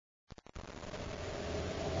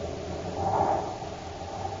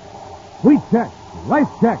Sweet Chex, Rice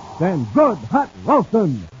Chex, and Good Hot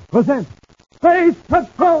Ralston present Space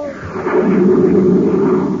Patrol!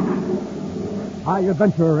 High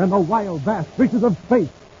adventure in the wild, vast reaches of space.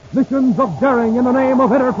 Missions of daring in the name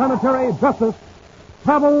of interplanetary justice.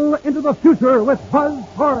 Travel into the future with Buzz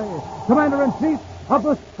Corey, Commander-in-Chief of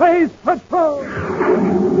the Space Patrol!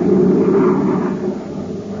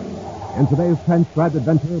 In today's transcribed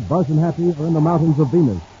adventure, Buzz and Happy are in the mountains of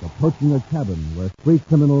Venus, approaching a cabin where three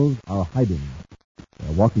criminals are hiding.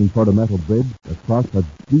 They're walking toward a metal bridge across a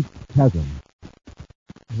deep chasm.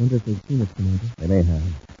 I wonder if they've seen us, Commander. They may have.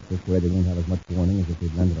 This way they won't have as much warning as if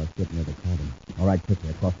they'd landed our ship near the cabin. All right, quickly,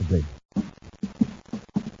 across the bridge.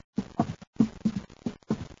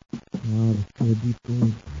 Oh, it's still a deep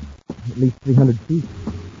gorge. At least 300 feet.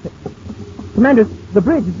 Commander, the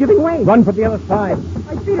bridge is giving way. Run for the other side.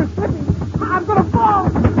 My feet are slipping. I'm going to fall.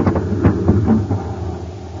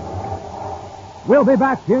 We'll be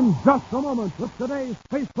back in just a moment with today's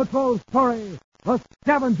Space Patrol story, The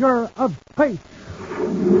Scavenger of Space.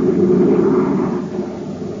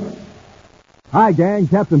 Hi, gang.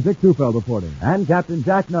 Captain Dick Tufeld reporting. And Captain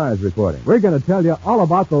Jack Nars reporting. We're going to tell you all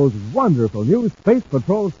about those wonderful new Space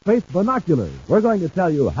Patrol space binoculars. We're going to tell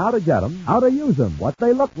you how to get them, How to use them, what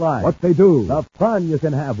they look like, what they do, the fun you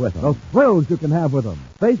can have with them. the thrills you can have with them.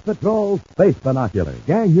 Space Patrol Space Binoculars.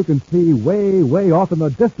 Gang, you can see way, way off in the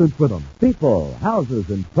distance with them. People, houses,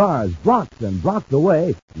 and cars blocks and blocks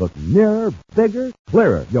away look nearer, bigger,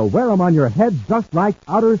 clearer. You'll wear them on your head just like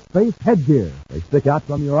outer space headgear. They stick out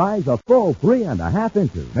from your eyes a full 3.5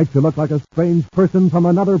 inches. Makes you look like a strange person from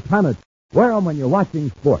another planet. Wear them when you're watching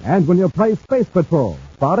sports. And when you play Space Patrol.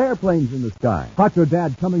 Spot airplanes in the sky. Spot your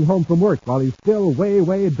dad coming home from work while he's still way,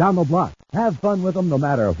 way down the block. Have fun with them no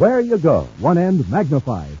matter where you go. One end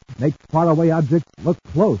magnifies, makes faraway objects look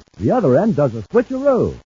close. The other end does a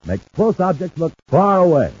switcheroo. Makes close objects look far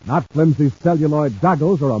away. Not flimsy celluloid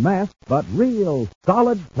goggles or a mask. But real,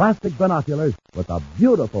 solid plastic binoculars with a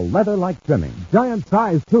beautiful leather-like trimming. Giant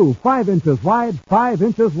size, too. 5 inches wide, 5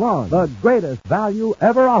 inches long. The greatest value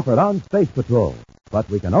ever offered on Space Patrol. But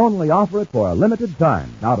we can only offer it for a limited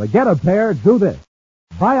time. Now, to get a pair, do this.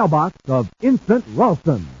 Buy a box of Instant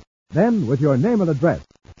Ralston. Then, with your name and address,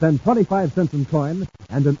 send 25 cents in coin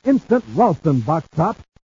and an Instant Ralston box top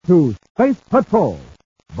to Space Patrol,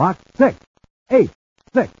 Box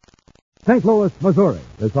 686, St. Louis, Missouri.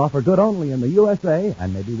 This offer good only in the USA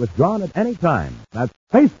and may be withdrawn at any time. That's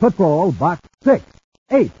Space Patrol, Box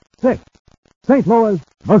 686, St. Louis,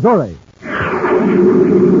 Missouri.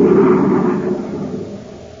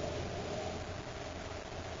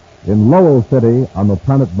 In Lowell City, on the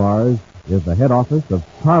planet Mars, is the head office of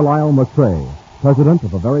Carlyle McCrae, president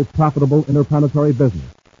of a very profitable interplanetary business,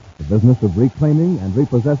 the business of reclaiming and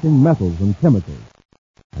repossessing metals and chemicals.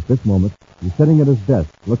 At this moment, he's sitting at his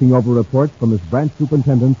desk, looking over reports from his branch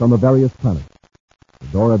superintendents on the various planets. The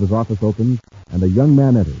door of his office opens, and a young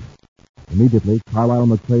man enters. Immediately, Carlyle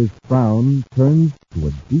McCrae's frown turns to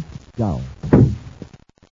a deep scowl.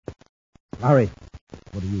 Larry,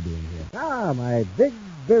 what are you doing here? Ah, my big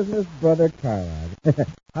business brother Carlyle.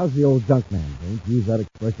 How's the old junk man? Don't use that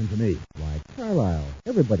expression to me. Why, Carlyle.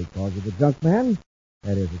 Everybody calls you the junk man.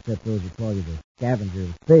 That is, except those who call you the Scavenger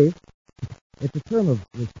of Space. It's a term of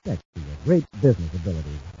respect to your great business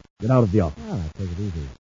abilities. Get out of the office. Ah, take it easy.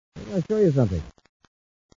 I'll show you something.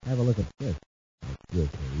 Have a look at this. Yes,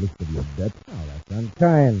 a list of your debts. Oh, that's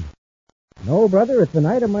unkind. No, brother, it's an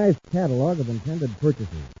itemized catalog of intended purchases.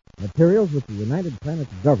 Materials which the United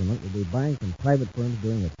Planets government will be buying from private firms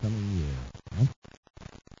during the coming year. Huh?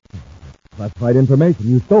 Classified information.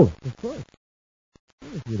 You stole it. Of course.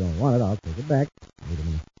 If you don't want it, I'll take it back. Wait a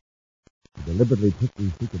minute. You deliberately took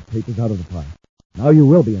these secret papers out of the pile. Now you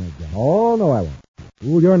will be in it, Jack. Oh, no, I won't.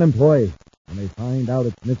 Fool, you're an employee. When they find out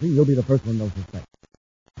it's missing, you'll be the first one they'll suspect.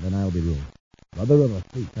 Then I'll be ruined. Brother of a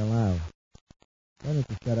thief. Allow. Why don't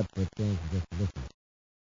you shut up for a change and just listen?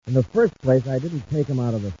 In the first place, I didn't take them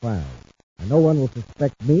out of the files. And no one will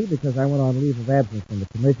suspect me because I went on leave of absence from the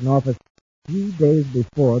commission office 3 days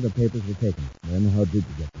before the papers were taken. Then how did you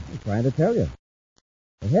get them? I'm trying to tell you.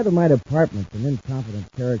 The head of my department's an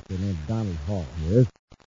incompetent character named Donald Hall. Yes?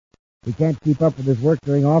 He can't keep up with his work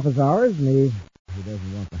during office hours, and he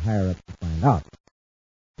doesn't want the higher-ups to find out.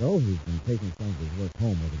 So he's been taking some of his work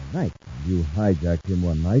home over the night. You hijacked him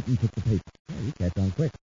one night and took the papers. Yeah, you catch on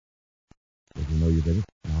quick. Does he know you did it?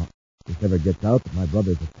 No. If this ever gets out that my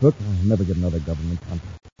brother's a crook, I'll never get another government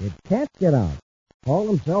contract. It can't get out. Hall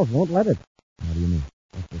himself won't let it. How do you mean?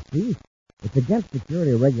 That's the thief. It's against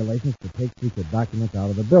security regulations to take secret documents out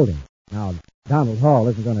of the building. Now, Donald Hall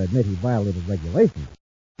isn't going to admit he violated regulations,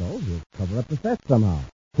 so he'll cover up the theft somehow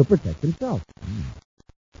to protect himself.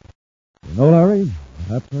 You know, Larry,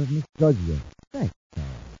 perhaps I've misjudged you. Thanks, Carl.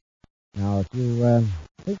 Now, if you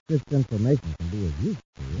think this information can be of use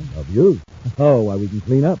to you... Of use? Oh, why, we can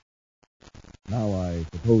clean up. Now, I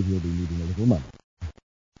suppose you'll be needing a little money.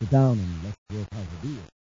 Sit down and let's work out the deal.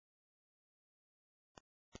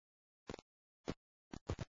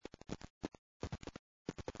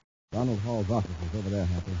 Donald Hall's office is over there,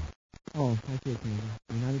 Happy. Oh, I see it, Commander.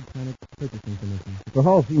 United Planet Purchasing Commission. Mr.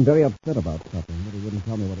 Hall seemed very upset about something, but he wouldn't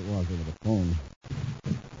tell me what it was over the phone.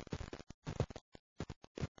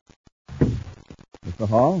 Mr.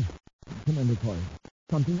 Hall? Commander Corey,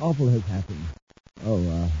 something awful has happened.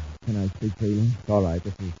 Oh, can I speak to you? It's all right.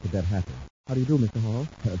 This is Cadet Happy. How do you do, Mr. Hall?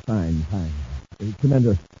 Fine.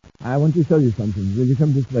 Commander, I want to show you something. Will you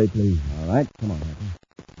come this way, please? All right. Come on, Happy.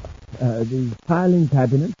 The filing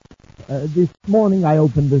cabinet. This morning I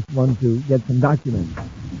opened this one to get some documents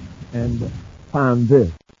and found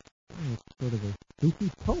this. It's sort of a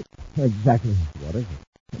spooky poke. Exactly. What is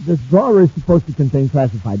it? This drawer is supposed to contain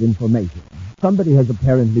classified information. Somebody has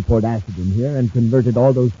apparently poured acid in here and converted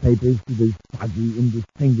all those papers to this foggy,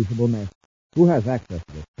 indistinguishable mess. Who has access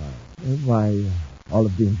to this file? Why, all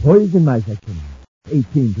of the employees in my section.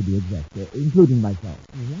 18 to be exact, including myself.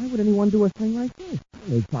 Why would anyone do a thing like this?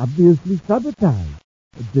 It's obviously sabotage.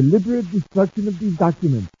 A deliberate destruction of these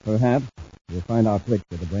documents. Perhaps. We'll find out quick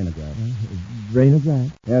with the brainograph.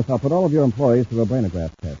 Brainograph? Yes, I'll put all of your employees through a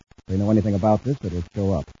brainograph test. If they know anything about this, it'll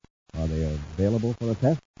show up. Are they available for a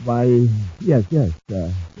test? Why, yes,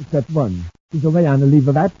 except one. He's away on a leave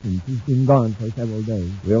of absence. He's been gone for several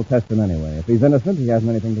days. We'll test him anyway. If he's innocent, he hasn't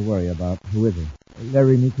anything to worry about. Who is he?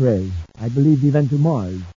 Larry McRae. I believe he went to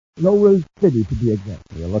Mars. Lowell City, to be exact.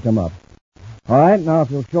 We'll look him up. All right, now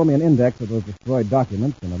if you'll show me an index of those destroyed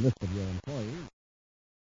documents and a list of your employees.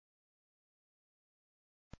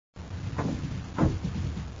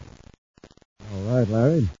 All right,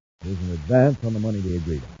 Larry. Here's an advance on the money we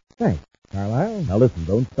agreed on. Thanks, Carlisle. Now listen,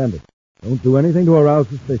 don't spend it. Don't do anything to arouse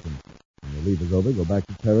suspicion. When your leave is over, go back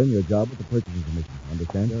to Terra and your job with the Purchasing Commission.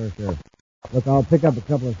 Understand? Sure. Look, I'll pick up a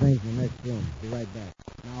couple of things in the next room. Be right back.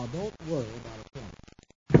 Now, don't worry about a phone.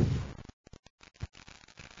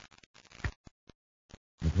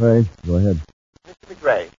 McRae, go ahead. Mr.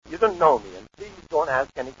 McRae, you don't know me, and please don't ask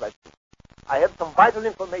any questions. I have some vital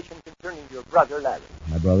information concerning your brother, Larry.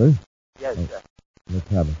 My brother? Yes, Oh. sir. Let's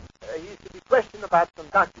have it. He's to be questioned about some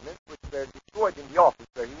documents which were destroyed in the office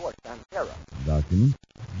where he worked on Terra. Documents?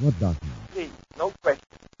 What documents? Please, no questions.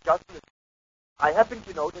 Just listen. I happen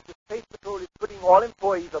to know that the Space Patrol is putting all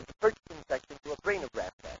employees of the purchasing section to a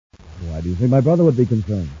brainograph test. Why do you think my brother would be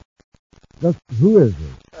concerned? Just who is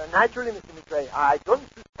this? Naturally, Mr. McRae, I don't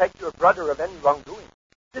suspect your brother of any wrongdoing.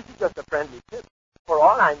 This is just a friendly tip. For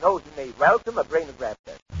all I know, he may welcome a brainograph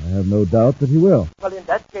test. I have no doubt that he will. Well, in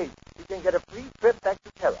that case, he can get a free trip back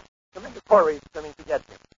to Terra. Commander Corey is coming to get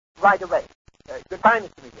him. Right away. Goodbye, Mr.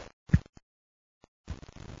 McRae.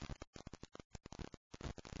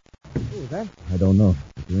 Who is that? I don't know,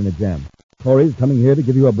 but you're in a jam. Corey's coming here to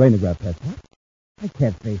give you a brainograph test. What? I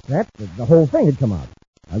can't face that. The whole thing had come out.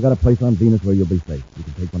 I've got a place on Venus where you'll be safe. You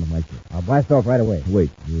can take one of my ships. I'll blast off right away.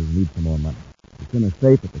 Wait, you'll need some more money. It's in a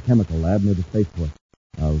safe at the chemical lab near the spaceport.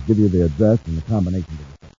 I'll give you the address and the combination to the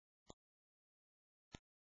safe.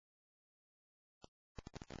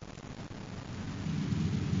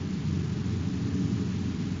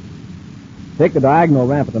 Take the diagonal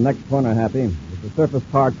ramp at the next corner, Happy. It's the surface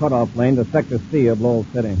car cutoff lane to Sector C of Lowell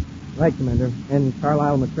City. Right, Commander. And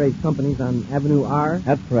Carlisle McRae's company's on Avenue R?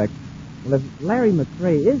 That's correct. Well, if Larry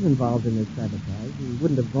McRae is involved in this sabotage, he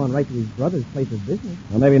wouldn't have gone right to his brother's place of business.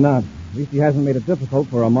 Well, maybe not. At least he hasn't made it difficult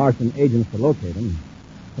for our Martian agents to locate him.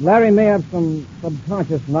 But Larry may have some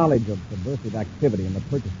subconscious knowledge of subversive activity in the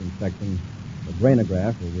purchasing section. The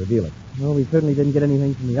brainograph will reveal it. Well, we certainly didn't get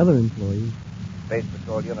anything from the other employees. Space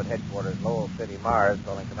Patrol Unit Headquarters, Lowell City, Mars,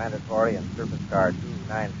 calling Commander Corey and Surface Car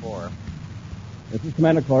 294. This is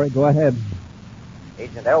Commander Corey. Go ahead.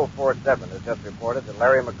 Agent L47 has just reported that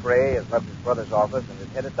Larry McRae has left his brother's office and is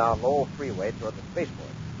headed down Lowell Freeway toward the spaceport.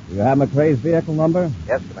 Do you have McRae's vehicle number?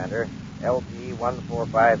 Yes, Commander.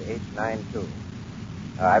 LP145H92.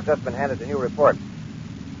 I've just been handed a new report.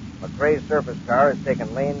 McRae's surface car has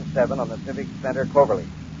taken lane 7 on the Civic Center Cloverleaf.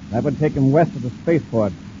 That would take him west of the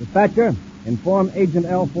spaceport. Dispatcher, inform Agent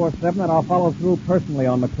L47 that I'll follow through personally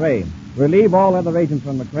on McRae. Relieve all other agents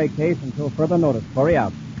on McRae case until further notice. Corey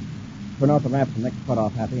out. Turn out the ramp to the next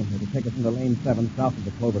cutoff, Happy. It'll take us into lane 7 south of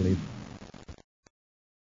the Cloverleaf.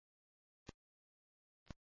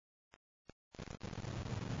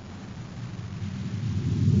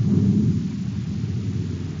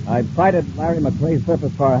 I've sighted Larry McRae's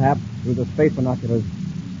surface car, Hap, through the space binoculars.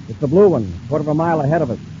 It's the blue one, a quarter of a mile ahead of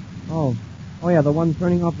us. Oh, yeah, the one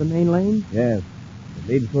turning off the main lane? Yes. It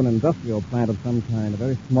leads to an industrial plant of some kind, a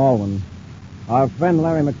very small one. Our friend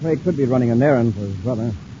Larry McCrae could be running an errand for his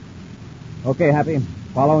brother. Okay, Happy.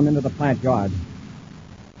 Follow him into the plant yard.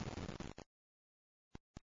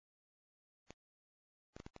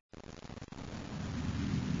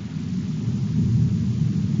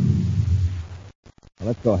 Well,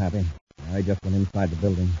 let's go, Happy. I just went inside the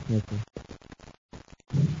building. Yes, sir.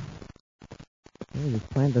 Well, this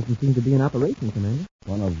plant doesn't seem to be in operation, Commander.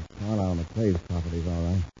 One of Carlisle McCrae's properties, all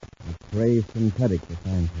right. McCrae Synthetics, the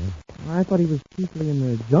sign says. I thought he was chiefly in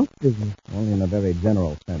the junk business. Only in a very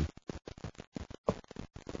general sense.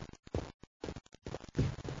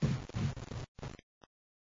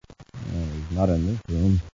 Well, he's not in this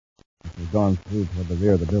room. He's gone through toward the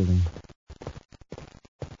rear of the building.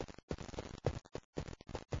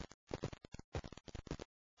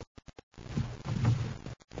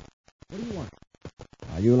 What do you want?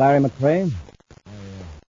 Are you Larry McCrae?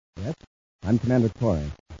 Yes? I'm Commander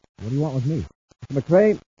Corey. What do you want with me? Mr.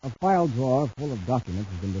 McCrae, a file drawer full of documents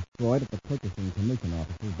has been destroyed at the Purchasing Commission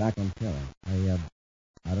offices back on Terra.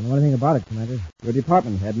 I don't know anything about it, Commander. Your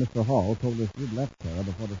department head, Mr. Hall, told us you'd left Terra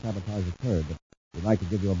before the sabotage occurred, but we'd like to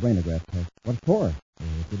give you a brainograph test. What for?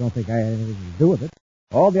 If you don't think I had anything to do with it.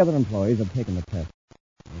 All the other employees have taken the test.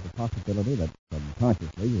 There's a possibility that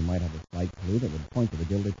subconsciously you might have a slight clue that would point to the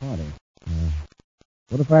guilty party.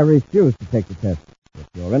 What if I refuse to take the test? If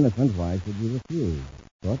you're innocent, why should you refuse?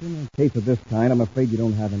 But in a case of this kind, I'm afraid you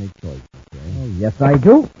don't have any choice. Okay? Oh, yes, I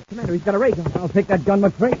do. Commander, he's got a ray gun. I'll take that gun,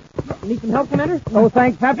 McCrae. Need some help, Commander? No,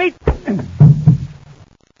 thanks, Happy.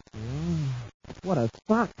 What a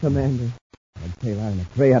sock, Commander. I'd say Larry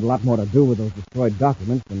McCrae had a lot more to do with those destroyed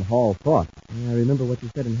documents than Hall thought. I remember what you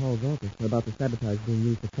said in Hall's office about the sabotage being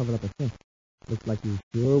used to cover up a theft. Looks like you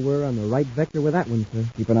sure were on the right vector with that one, sir.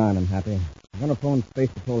 Keep an eye on him, Happy. I'm going to phone Space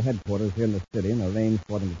Patrol headquarters here in the city and arrange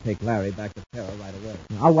for them to take Larry back to Terra right away.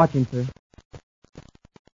 I'll watch him, sir.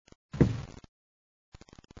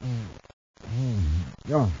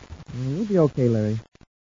 Sure. You'll be okay, Larry.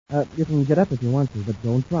 You can get up if you want to, but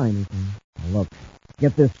don't try anything. Now, look,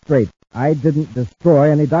 get this straight. I didn't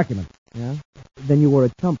destroy any documents. Yeah? Then you were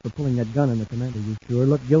a chump for pulling that gun on the commander. You sure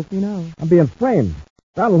look guilty now. I'm being framed.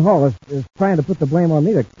 Donald Hall is trying to put the blame on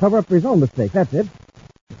me to cover up for his own mistake. That's it.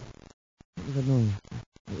 What was that noise?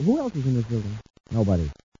 Who else is in this building?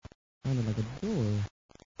 Nobody. Sounded like a door.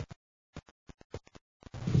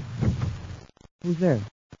 Who's there?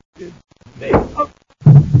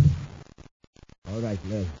 All right,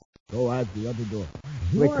 Les. Go out the other door.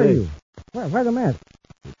 Who are you? Where's the mask?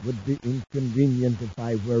 It would be inconvenient if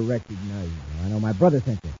I were recognized. I know my brother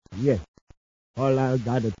sent you. Yes. Carlisle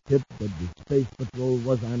got a tip that the Space Patrol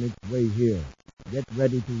was on its way here. Get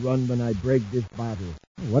ready to run when I break this bottle.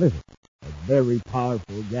 What is it? A very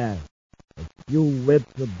powerful gas. A few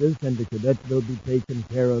whips of this and the cadets will be taken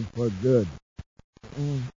care of for good.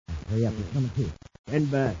 Hurry up. He's coming too.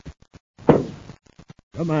 Stand back.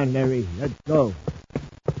 Come on, Larry. Let's go.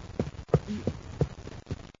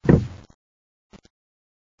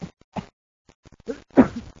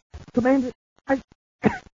 Commander,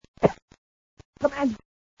 Commander!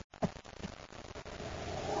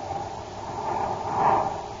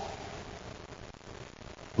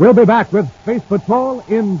 We'll be back with Space Patrol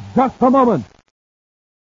in just a moment.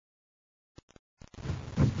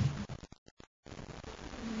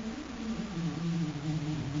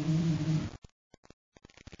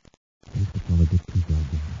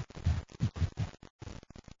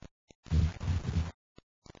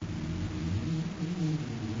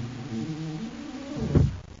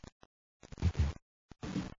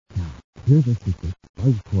 Here's a secret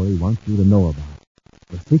Buzz Corey wants you to know about.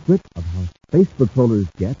 The secret of how space patrollers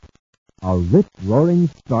get a rich, roaring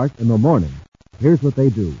start in the morning. Here's what they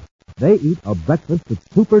do. They eat a breakfast that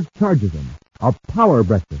supercharges them. A power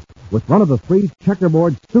breakfast with one of the 3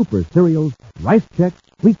 checkerboard super cereals, Rice Chex,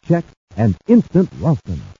 Wheat Chex, and Instant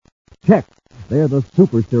Ralston. Chex. They're the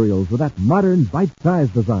super cereals with that modern,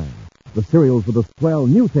 bite-sized design. The cereals with a swell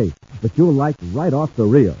new taste that you'll like right off the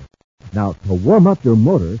reel. Now, to warm up your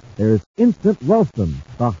motor, there's Instant Ralston,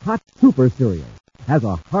 the hot super cereal. Has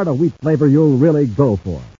a heart of wheat flavor you'll really go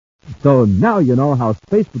for. So now you know how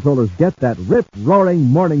space patrollers get that rip-roaring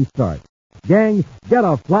morning start. Gang, get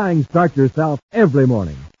a flying start yourself every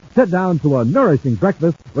morning. Sit down to a nourishing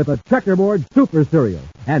breakfast with a checkerboard super cereal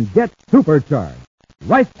and get supercharged.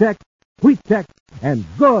 Rice Chex, Wheat Chex, and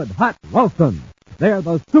good hot Ralston. They're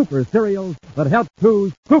the super cereals that help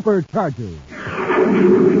to supercharge you.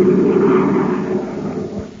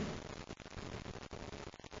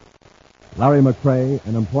 Larry McCrae,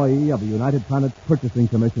 an employee of the United Planets Purchasing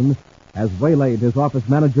Commission, has waylaid his office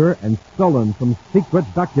manager and stolen some secret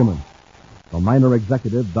documents. The minor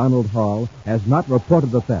executive, Donald Hall, has not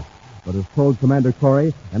reported the theft, but has told Commander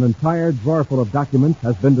Corey an entire drawerful of documents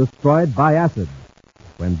has been destroyed by acid.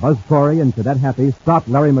 When Buzz Corey and Cadet Happy stopped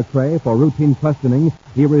Larry McCrae for routine questioning,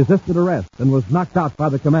 he resisted arrest and was knocked out by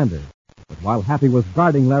the commander. But while Happy was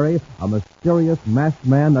guarding Larry, a mysterious masked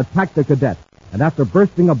man attacked the cadet, and after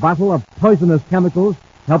bursting a bottle of poisonous chemicals,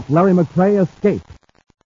 helped Larry McCrae escape.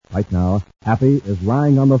 Right now, Happy is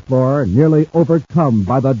lying on the floor, nearly overcome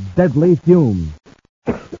by the deadly fumes.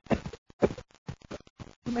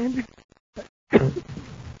 Commander.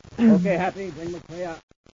 Okay, Happy, bring McCrae out.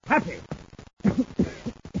 Happy!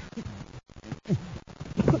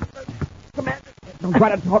 Commander. Don't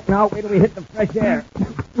try to talk now. Wait till we hit the fresh air.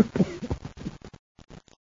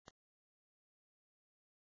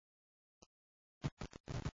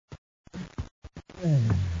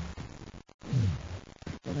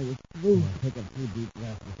 Take a few deep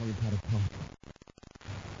breaths before you try to talk.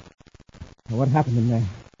 Now, what happened in there?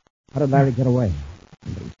 How did Larry get away?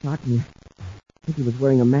 Somebody shocked me. I think he was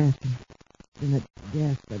wearing a mask. Then that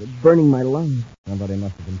gas started burning my lungs. Somebody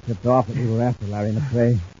must have been tipped off that we were after Larry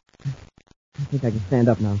McCrae. I think I can stand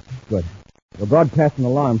up now. Good. We'll broadcast an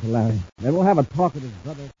alarm to Larry. Then we'll have a talk with his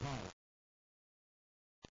brother, Carl.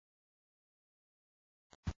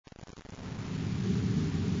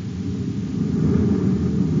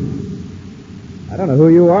 I don't know who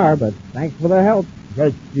you are, but thanks for the help.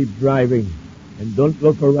 Just keep driving, and don't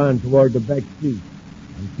look around toward the back seat.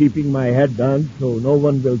 I'm keeping my head down so no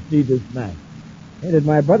one will see this map. Hey, did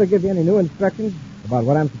my brother give you any new instructions about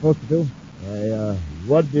what I'm supposed to do?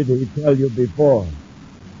 What did he tell you before?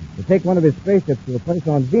 To take one of his spaceships to a place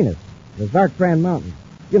on Venus, the Zarkran Mountains.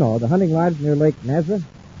 You know, the hunting lodge near Lake Nazareth.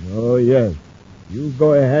 Oh, yes. You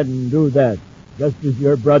go ahead and do that, just as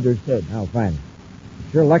your brother said. Now, fine.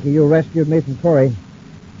 Sure lucky you rescued me from Corey.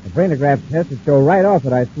 The brainograph test would show right off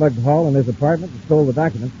that I slugged Hall in his apartment and stole the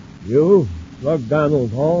documents. You slugged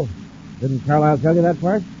Donald Hall? Didn't Carlisle tell you that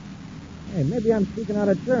part? Hey, maybe I'm speaking out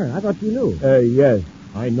of turn. I thought you knew. Yes,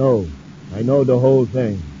 I know. I know the whole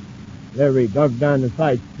thing. Larry dug down a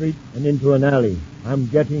side street and into an alley. I'm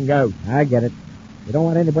getting out. I get it. You don't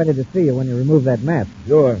want anybody to see you when you remove that mask.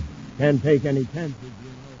 Sure. Can't take any chances,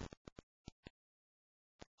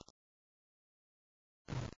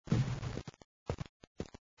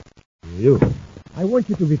 You. I want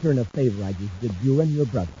you to return a favor I just did you and your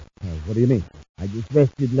brother. What do you mean? I just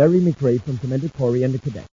rescued Larry McCrae from Commander Corey and the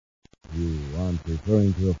cadet. You aren't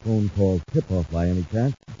referring to a phone call tip-off by any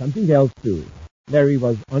chance? Something else, too. Larry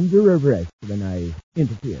was under arrest when I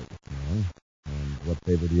interfered. Oh. And what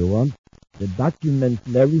favor do you want? The documents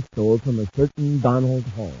Larry stole from a certain Donald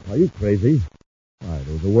Hall. Are you crazy? Why,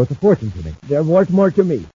 those are worth a fortune to me. They're worth more to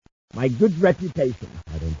me. My good reputation.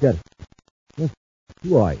 I don't get it.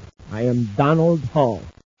 Who are you? I am Donald Hall.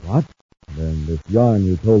 What? Then this yarn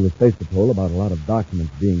you told the Space Patrol about a lot of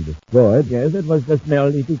documents being destroyed. Yes, it was just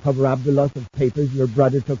merely to cover up the loss of papers your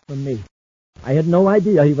brother took from me. I had no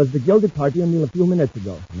idea he was the guilty party until a few minutes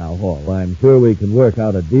ago. Now, Hall, I'm sure we can work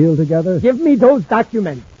out a deal together. Give me those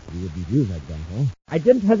documents. You wouldn't use that gun, Hall. I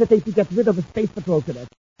didn't hesitate to get rid of a Space Patrol cadet.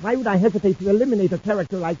 Why would I hesitate to eliminate a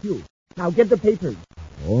character like you? Now get the papers.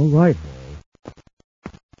 All right, Hall.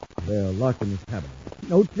 They're locked in this cabinet.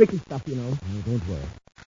 No tricky stuff, you know. No, don't worry.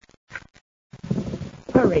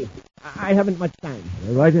 Hurry. I haven't much time.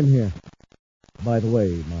 They're right in here. By the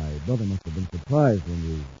way, my brother must have been surprised when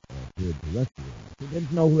you appeared to rescue him. He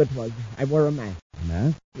didn't know who it was. I wore a mask. A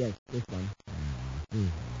mask? Yes, this one.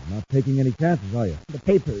 Not taking any chances, are you? The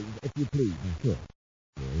papers, if you please. Sure.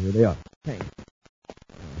 Here they are. Thanks.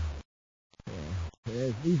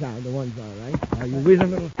 These are the ones, all right. Now, you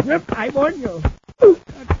reasonable Rip, I warn you.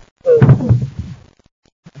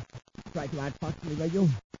 Try to outfox me, will you?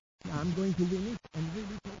 Now I'm going to win it and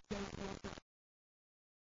really take care of it.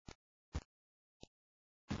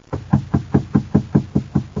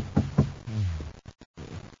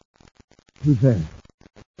 Who's there?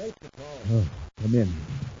 Space Patrol. Oh, come in.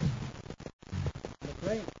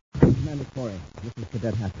 McCrae. Commander Corey, this is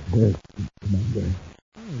Cadet Happy. Yes, Commander.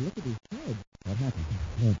 Oh, look at his head. What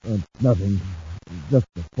happened? Nothing. Just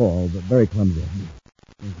a fall, but very clumsy.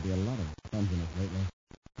 Seems to be a lot of clumsiness lately.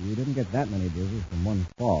 You didn't get that many bruises from one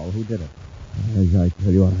fall. Who did it? As I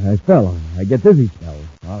tell you, I fell. I get dizzy spells.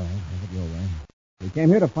 All right, have it your way. We came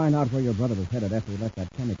here to find out where your brother was headed after he left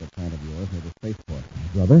that chemical plant of yours near the spaceport.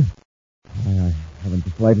 Brother? I haven't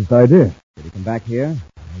the slightest idea. Did he come back here?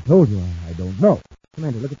 I told you, I don't know.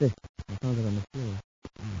 Commander, look at this. I found it on the floor.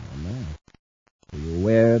 Oh, man. Do you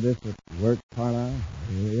wear this at work, Carlisle?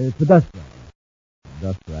 It's a dust rag. A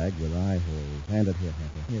dust rag with eye holes. Hand it here,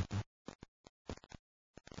 Happy. Yes,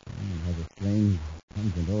 It has a strange,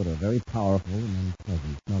 pungent odor, very powerful and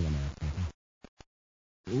unpleasant. Smell the mask, Happy.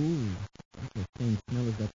 Ooh, that's the same smell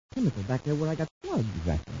as that chemical back there where I got slugged.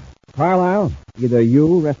 Exactly. Carlisle, either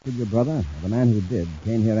you rescued your brother, or the man who did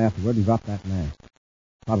came here afterward and dropped that mask.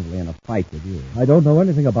 Probably in a fight with you. I don't know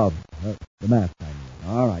anything about it. The mask, I mean.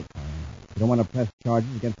 All right, Carlisle. You don't want to press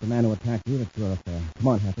charges against the man who attacked you. That's your affair. Come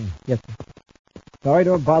on, Happy. Yes, sir. Sorry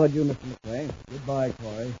to have bothered you, Mr. McCrae. Goodbye,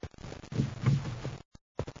 Corey.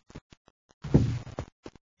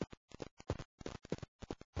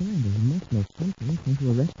 Commander, you must know something. Can't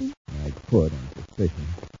you arrest him? I could, on suspicion.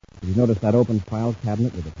 Did you notice that open file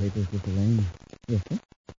cabinet with the papers disarranged? Yes, sir.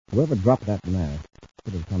 Whoever dropped that mask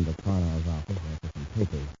should have come to Carlisle's office after some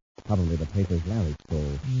papers. Probably the papers Larry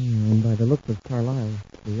stole. And by the looks of Carlisle,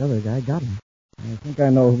 the other guy got him. I think I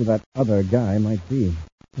know who that other guy might be.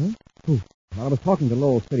 Huh? Who? While I was talking to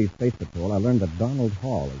Lowell City Space Patrol, I learned that Donald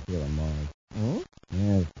Hall is here on Mars. Oh?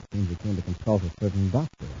 Yes, it seems he came to consult a certain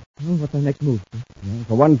doctor. Well, what's our next move, sir? Well,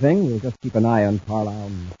 for one thing, we'll just keep an eye on Carlisle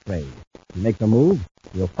and McCrae. If he makes a move,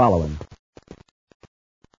 we'll follow him.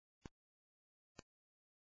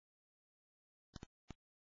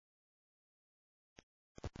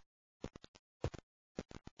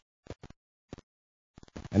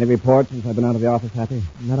 Any reports since I've been out of the office, Happy?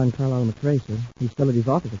 Not on Carlisle McCrae, sir. He's still at his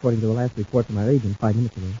office, according to the last report from our agent 5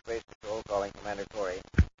 minutes ago. Space Patrol calling Commander Corey.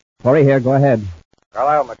 Corey here, go ahead.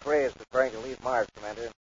 Carlisle McCrae is preparing to leave Mars, Commander.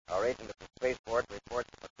 Our agent at the spaceport reports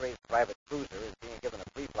that McCrae's private cruiser is being given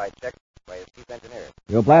a pre-flight check by his chief engineer.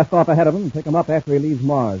 We'll blast off ahead of him and pick him up after he leaves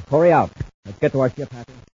Mars. Corey out. Let's get to our ship,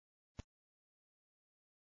 Happy.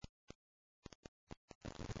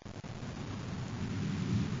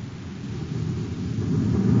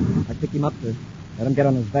 I picked him up, sir. Let him get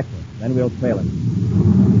on his vector. Then we'll trail him.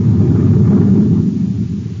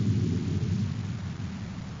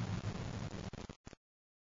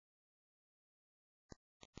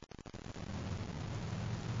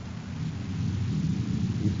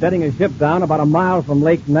 He's setting his ship down about a mile from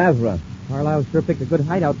Lake Nazareth. Carlisle sure picked a good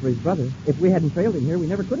hideout for his brother. If we hadn't trailed him here, we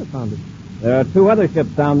never could have found it. There are 2 other ships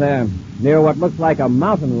down there, near what looks like a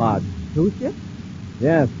mountain lodge. 2 ships?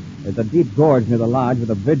 Yes, there's a deep gorge near the lodge with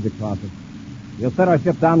a bridge across it. We'll set our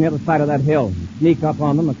ship down the other side of that hill and sneak up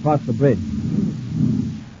on them across the bridge.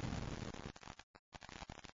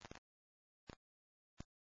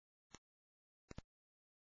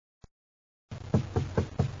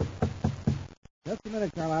 Just a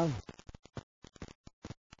minute, Carlisle.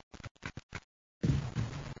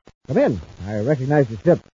 Come in. I recognize the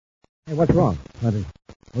ship. Hey, what's wrong? Hunter,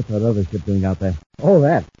 what's that other ship doing out there? Oh,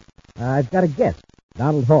 that. I've got a guess.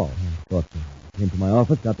 Donald Hall. Thought so. Came to my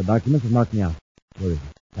office, got the documents, and knocked me out. Where is he?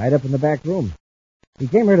 Tied up in the back room. He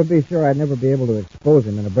came here to be sure I'd never be able to expose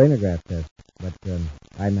him in a brainograph test. But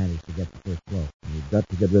I managed to get the first blow. You've got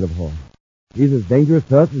to get rid of Hall. He's as dangerous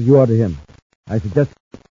to us as you are to him. I suggest...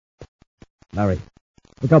 Larry,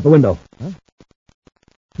 look out the window. Huh?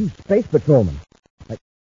 2 space patrolmen. That's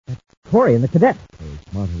Corey and the cadet. They're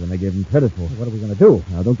smarter than I gave him credit for. What are we going to do?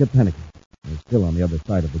 Now, don't get panicky. They're still on the other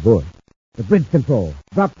side of the gorge. The bridge control.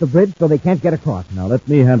 Drop the bridge so they can't get across. Now, let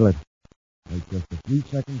me handle it. Wait just a few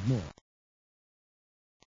seconds more.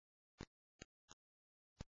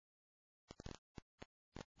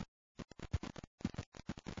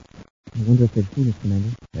 I wonder if they've seen us, Commander.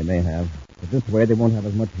 They may have. But this way, they won't have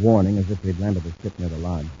as much warning as if we'd landed the ship near the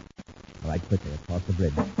lodge. All right, quickly, across the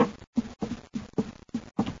bridge.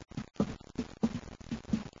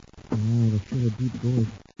 There's sure a deep gorge.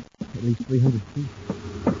 At least 300 feet.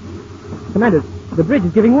 Commander, the bridge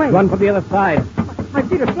is giving way. Run for the other side. My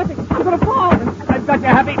feet are slipping. I'm going to fall. I've got you,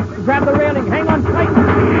 Happy. Grab the railing. Hang on tight.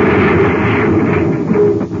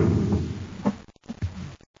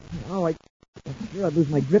 Oh, I'm sure I'd lose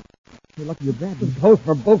my grip. You're lucky you grabbed me. Close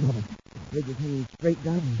for both of us. The bridge is hanging straight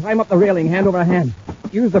down. Climb up the railing, hand over hand.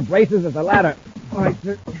 Use the braces as a ladder. All right,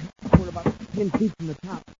 sir. We're about 10 feet from the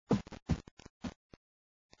top.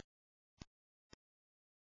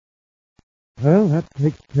 Well, that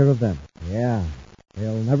takes care of them. Yeah.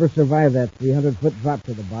 They'll never survive that 300-foot drop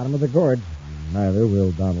to the bottom of the gorge. Neither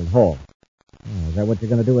will Donald Hall. Oh, is that what you're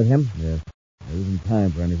going to do with him? Yes. There isn't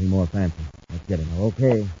time for anything more fancy. Let's get him.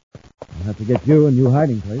 Okay. I'll have to get you a new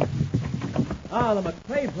hiding place. Ah, the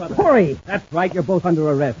McCrae brothers. Corey! That's right, you're both under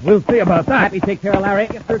arrest. We'll see about that. Happy, take care of Larry.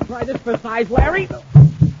 Yes, sir, try this for size, Larry.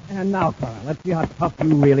 And now, Carl, let's see how tough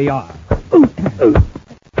you really are.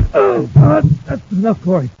 That's enough,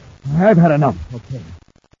 Corey. I've had enough. Okay.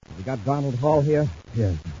 You got Donald Hall here?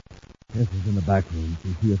 Yes. Yes, he's in the back room.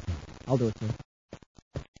 See to yourself. I'll do it, sir.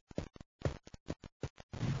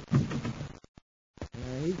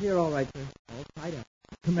 He's here all right, sir. All tied up.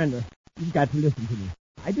 Commander, you've got to listen to me.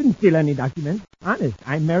 I didn't steal any documents. Honest,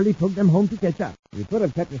 I merely took them home to catch up. You could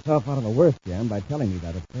have kept yourself out of the worst jam by telling me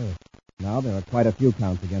that at first. Now there are quite a few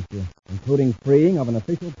counts against you, including freeing of an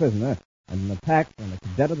official prisoner and an attack on a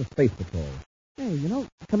cadet of the Space Patrol. Hey,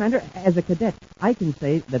 Commander, as a cadet, I can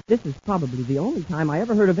say that this is probably the only time I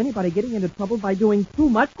ever heard of anybody getting into trouble by doing too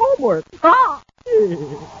much homework. Ah!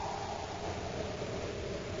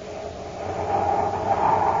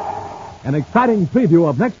 An exciting preview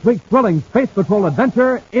of next week's thrilling Space Patrol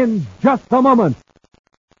adventure in just a moment.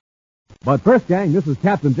 But first, gang, this is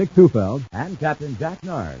Captain Dick Tufeld. And Captain Jack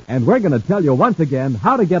Nars. And we're going to tell you once again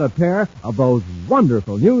how to get a pair of those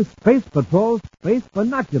wonderful new Space Patrol space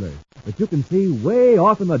binoculars that you can see way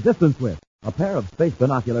off in the distance with. A pair of space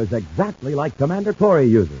binoculars exactly like Commander Corey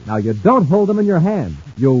uses. Now, you don't hold them in your hand.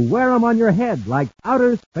 You wear them on your head like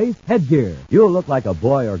outer space headgear. You'll look like a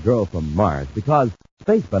boy or girl from Mars because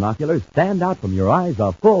space binoculars stand out from your eyes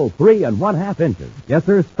a full 3 1/2 inches. Yes,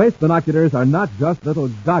 sir, space binoculars are not just little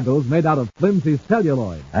goggles made out of flimsy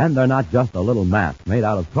celluloid. And they're not just a little mask made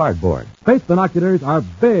out of cardboard. Space binoculars are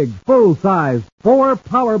big, full-size,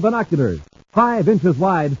 4-power binoculars. 5 inches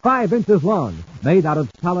wide, 5 inches long, made out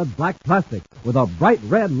of solid black plastic with a bright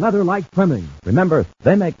red leather-like trimming. Remember,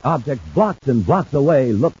 they make objects blocks and blocks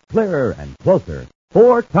away look clearer and closer,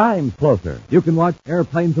 4 times closer. You can watch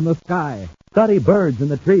airplanes in the sky, Study birds in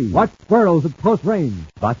the trees, watch squirrels at close range,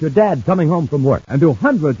 spot your dad coming home from work, and do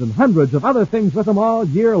hundreds and hundreds of other things with them all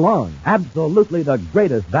year long. Absolutely the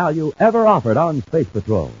greatest value ever offered on Space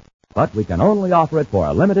Patrol. But we can only offer it for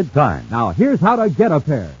a limited time. Now, here's how to get a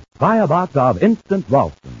pair. Buy a box of Instant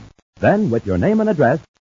Ralston. Then, with your name and address,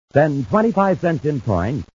 send 25 cents in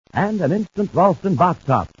coin and an Instant Ralston box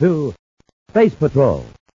top to Space Patrol,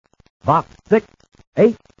 Box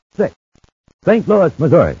 686, St. Louis,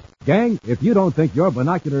 Missouri. Gang, if you don't think your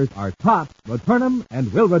binoculars are tops, return them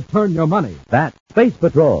and we'll return your money. That's Space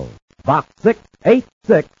Patrol, Box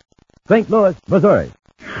 686, St. Louis, Missouri.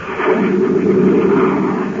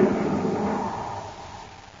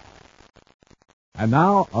 And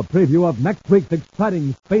now, a preview of next week's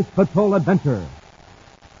exciting Space Patrol adventure.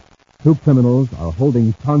 2 criminals are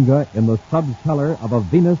holding Tonga in the subcellar of a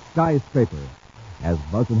Venus skyscraper. As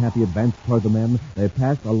Buzz and Happy advance toward the men, they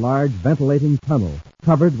pass a large ventilating tunnel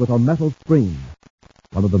covered with a metal screen.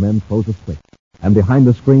 One of the men throws a switch, and behind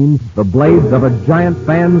the screen, the blades of a giant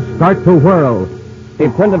fan start to whirl.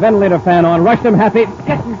 Hey, turn the ventilator fan on. Rush them, Happy.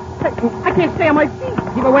 I can't stay on my feet.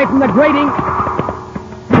 Keep away from the grating.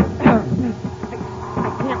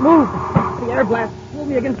 I can't move. The air blast pulled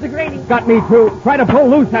me against the grating. Got me, too. Try to pull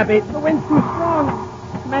loose, Happy. The wind's too strong.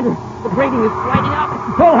 Commander, the grating is sliding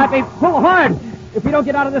up. Pull, Happy. Pull hard. If we don't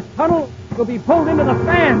get out of this tunnel, we'll be pulled into the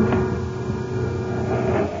fan.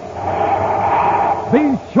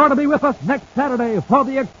 Be sure to be with us next Saturday for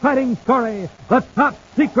the exciting story, The Top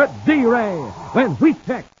Secret D-Ray, when Wheat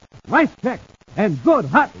Chex, Rice Chex, and Good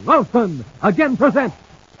Hot Ralston again present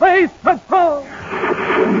Space Patrol!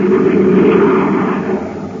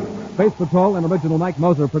 Space Patrol, an original Mike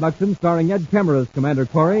Moser production starring Ed Kemmer as Commander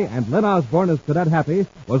Corey and Lynn Osborne as Cadet Happy,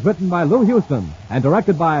 was written by Lou Houston and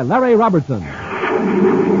directed by Larry Robertson.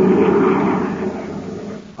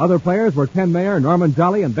 Other players were Ken Mayer, Norman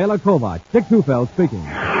Jolly, and Bela Kovac. Dick Tufeld speaking.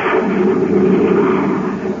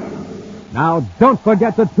 Now, don't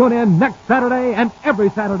forget to tune in next Saturday and every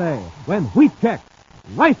Saturday when Wheat Chex,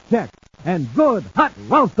 Rice Chex, and Good Hot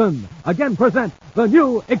Ralston again present the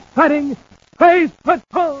new exciting Space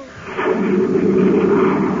Patrol!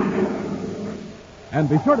 And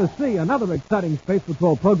be sure to see another exciting Space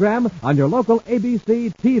Patrol program on your local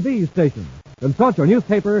ABC TV station. Consult your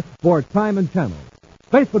newspaper for time and channel.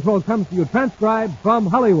 Space Patrol comes to you transcribed from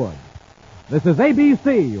Hollywood. This is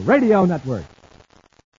ABC Radio Network.